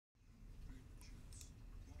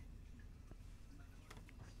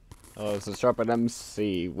It's a Sharp and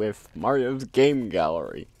MC with Mario's Game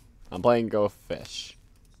Gallery. I'm playing Go Fish.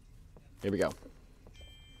 Here we go.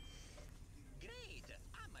 Great,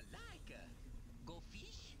 I'm like go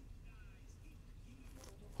fish.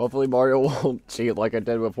 Hopefully Mario won't cheat like I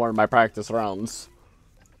did with one of my practice rounds.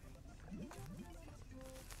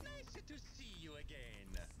 Nice to see you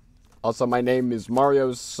again. Also, my name is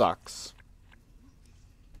Mario Sucks.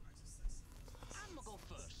 I'm go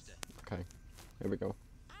first. Okay, here we go.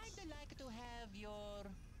 I'd like to have your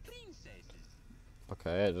princesses.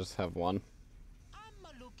 Okay, I just have one.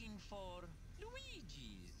 I'm looking for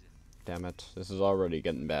Luigi's. Damn it, this is already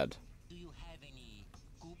getting bad. Do you have any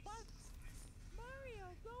Koopas? Mario,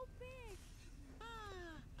 go fish.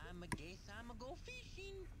 I'm go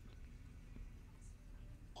fishing.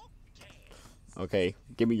 Okay. Okay,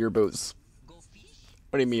 give me your booze. Go fish.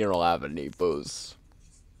 What do you mean you don't have any booze?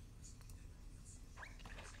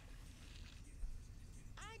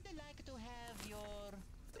 I'd like to have your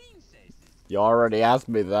princesses. You already asked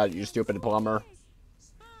me that, you stupid plumber.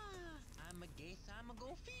 I'm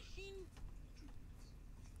go fishing.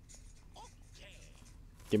 Okay.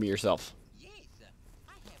 Give me yourself. Yes,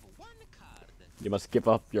 I have one card. You must give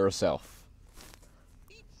up yourself.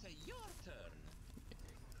 It's your turn.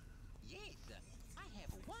 Yes, I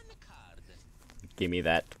have one card. Give me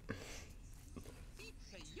that.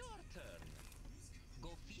 It's your turn. Go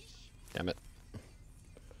fish. Damn it.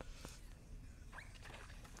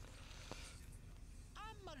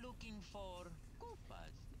 I'm looking for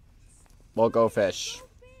Koopas. We'll go fish.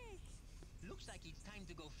 Looks like it's time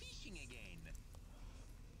to go fishing again.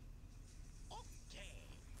 Okay.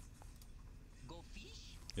 Go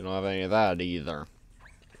fish. You don't have any of that either.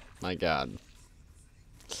 My god.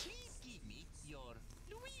 Please give me your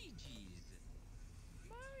Luigi's.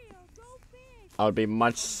 Mario, go fish. I would be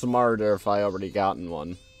much smarter if I already gotten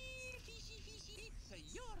one. Fishy, fishy.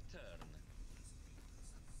 It's your turn.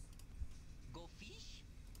 Go fish.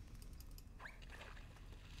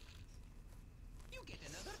 You get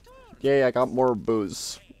another turn. Yay, I got more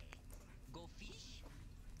booze. Go fish.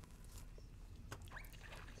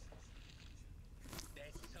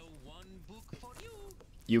 That's one book for you.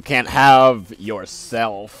 You can't have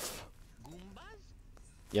yourself. Goombas.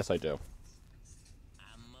 Yes, I do.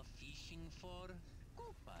 I'm fishing for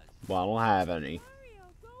Koopas. Well, I don't have any.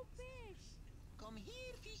 Mario, go fish. Come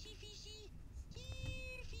here, fishy, fishy.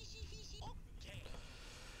 Here, fishy, fishy. Okay.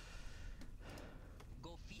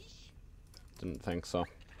 Go fish. Didn't think so.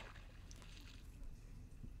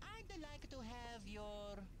 I'd like to have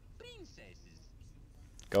your princesses.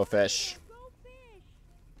 Go fish. Go fish.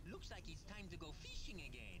 Looks like it's time to go fishing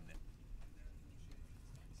again.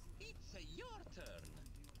 It's your turn.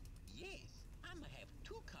 Yes, I'ma have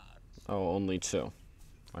two cards. Oh, only two.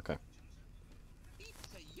 Okay.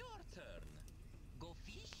 It's your turn. Go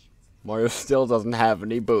fish. Mario still doesn't have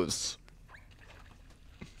any booze.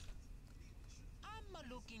 I'm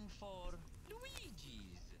looking for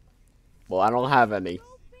Luigi's. Well, I don't have any. Go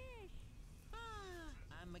fish.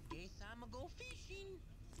 I'm go fishing.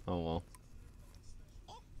 Oh well.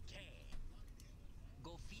 Okay.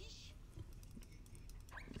 Go fish.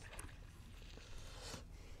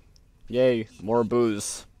 Yay, more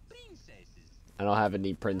booze. Princesses. I don't have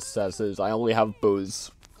any princesses. I only have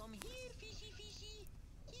booze. Come here, fishy, fishy.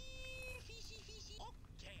 Here, fishy, fishy.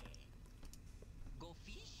 Okay. Go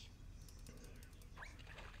fish.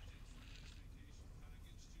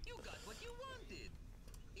 You got what you wanted.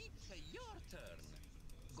 It's your turn.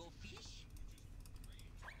 Go fish.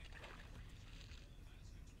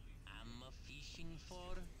 I'm fishing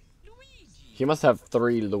for Luigi. He must have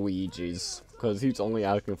 3 Luigis, because he's only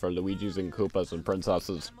asking for Luigis and Koopas and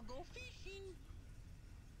princesses. I'm go fishing.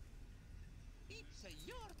 It's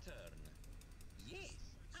your turn. Yes,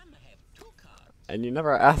 I'm have two cards. And you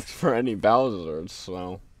never asked for any Bowsers,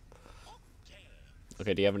 so... Okay.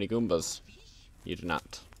 Okay, do you have any Goombas? Fish. You do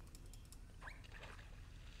not.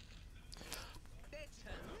 That's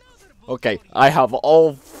another book Okay, for you. I have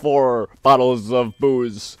all 4 bottles of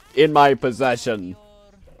booze in my possession. Your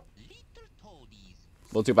little toadies.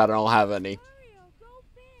 Well, too bad I don't have any. Mario, go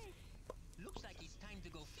fish. Looks like it's time to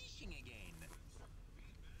go fishing again.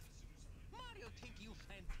 Mario, think you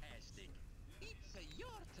fantastic. It's your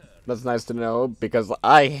turn. That's nice to know, because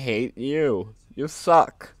I hate you. You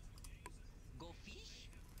suck. Go fish.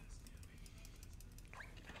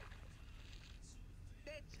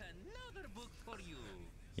 That's another book for you.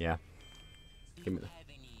 Yeah. Do Give you me have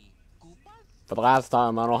any Koopas? For the last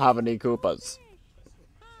time, I don't have any Koopas.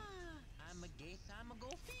 I'm go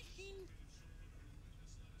fishing.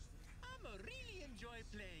 I'm really enjoy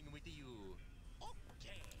playing with you.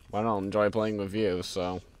 Okay. I don't enjoy playing with you,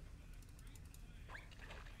 so...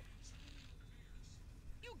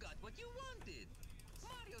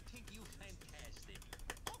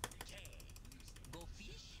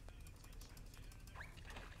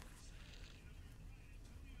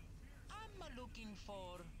 looking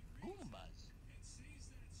for Goombas.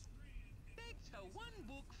 That's a one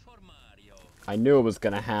book for Mario. I knew it was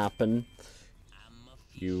gonna happen. I'm a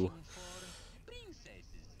You- fishing for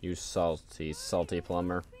princesses. You salty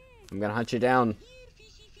plumber. I'm gonna hunt you down. Here,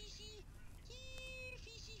 fishy, fishy. Here,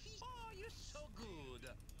 fishy, fishy. Oh, you're so good.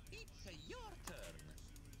 It's your turn.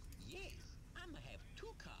 Yes, I'm gonna have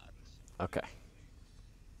 2 cards. Okay.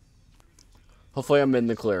 Hopefully I'm in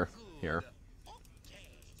the clear Good. here. Okay.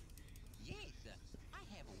 Yes, I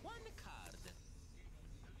have 1 card.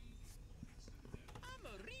 I'm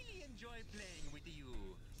really enjoy playing with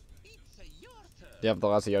you. It's your turn. Do you have the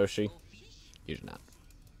last Yoshi? Go fish. You do not.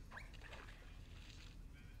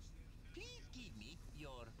 Please give me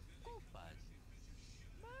your Koopas.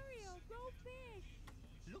 Mario, go fish.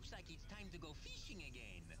 Looks like it's time to go fishing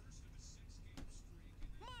again.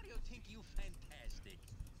 Mario think you fantastic.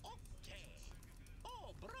 Okay.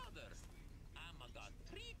 Oh, brother. I'm got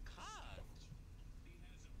 3 cards.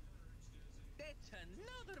 That's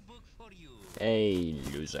another book for you. Hey,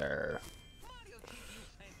 loser. Mario think you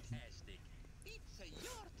fantastic. It's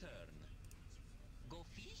your turn. Go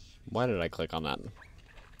fish. Why did I click on that?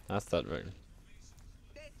 That's that right.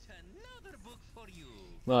 That's another book for you.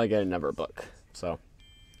 Well, I get another book, so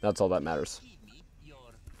that's all that matters. Give me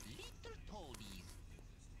your little toadies.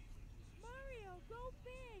 Mario, go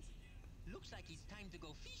fish. Looks like it's time to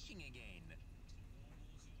go fishing again.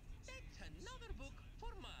 That's another book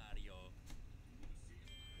for Mario.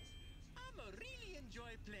 I'm really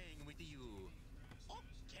enjoy playing with you.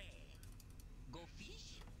 Okay. Go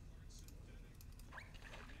fish.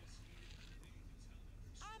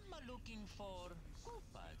 I'm looking for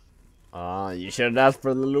Koopas. You should have asked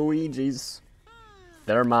for the Luigis.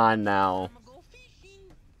 They're mine now. I'ma go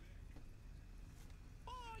fishing.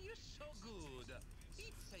 Oh, you're so good.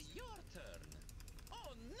 It's your turn.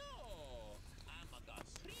 Oh no! I'ma got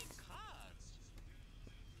 3 cards.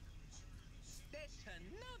 That's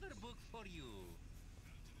another book for you.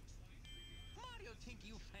 Mario think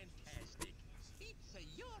you fantastic. It's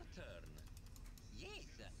your turn. Yes,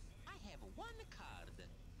 I have 1 card.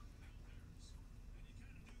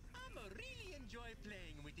 I'ma really enjoy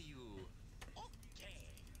playing with you. Okay.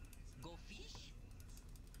 Go fish.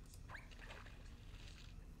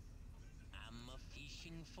 I'm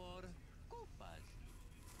fishing for Koopas.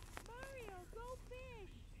 Mario, go fish.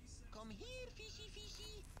 Come here, fishy,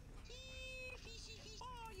 fishy. Here, fishy, fishy.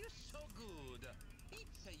 Oh, you're so good.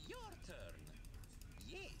 It's your turn.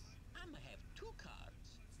 Yes, I'ma have 2 cards.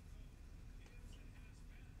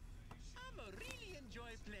 I'ma really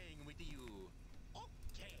enjoy playing with you.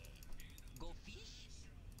 Okay. Go fish.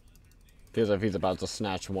 Feels like he's about to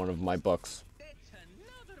snatch one of my books. That's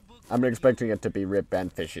another book. I'm expecting it to be Rip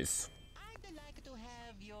and Fishies. I'd like to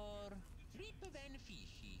have your Rip Van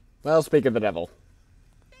Fishy. Well, speak of the devil.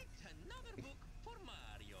 That's another book for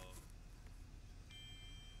Mario.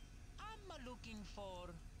 I'm looking for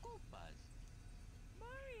Koopas.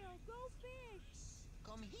 Mario, go fish.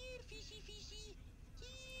 Come here, fishy, fishy.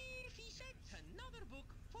 Here, fish. That's another book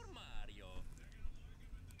for Mario.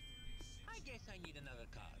 I guess I need another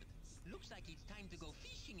card. Looks like it's time to go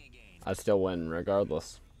fishing again. I still win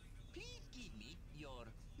regardless. Please give me your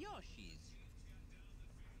Yoshis.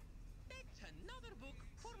 That's another book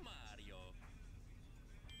for Mario.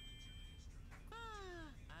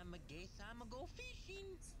 I'ma guess I'ma go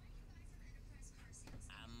fishing.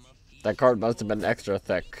 That card must have been extra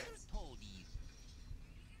thick. Toadies.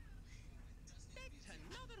 That's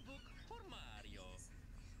another book for Mario.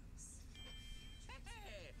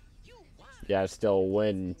 Hey, you won. Yeah, I still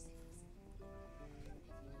win.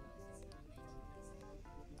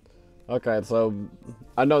 Okay, so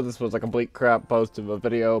I know this was a complete crap post of a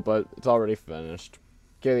video, but it's already finished.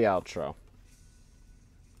 Give the outro.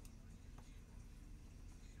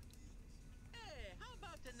 Hey, how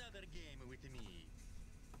about another game with me?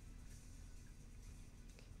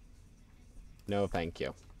 No, thank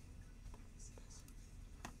you.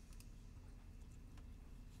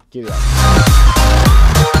 Give the outro.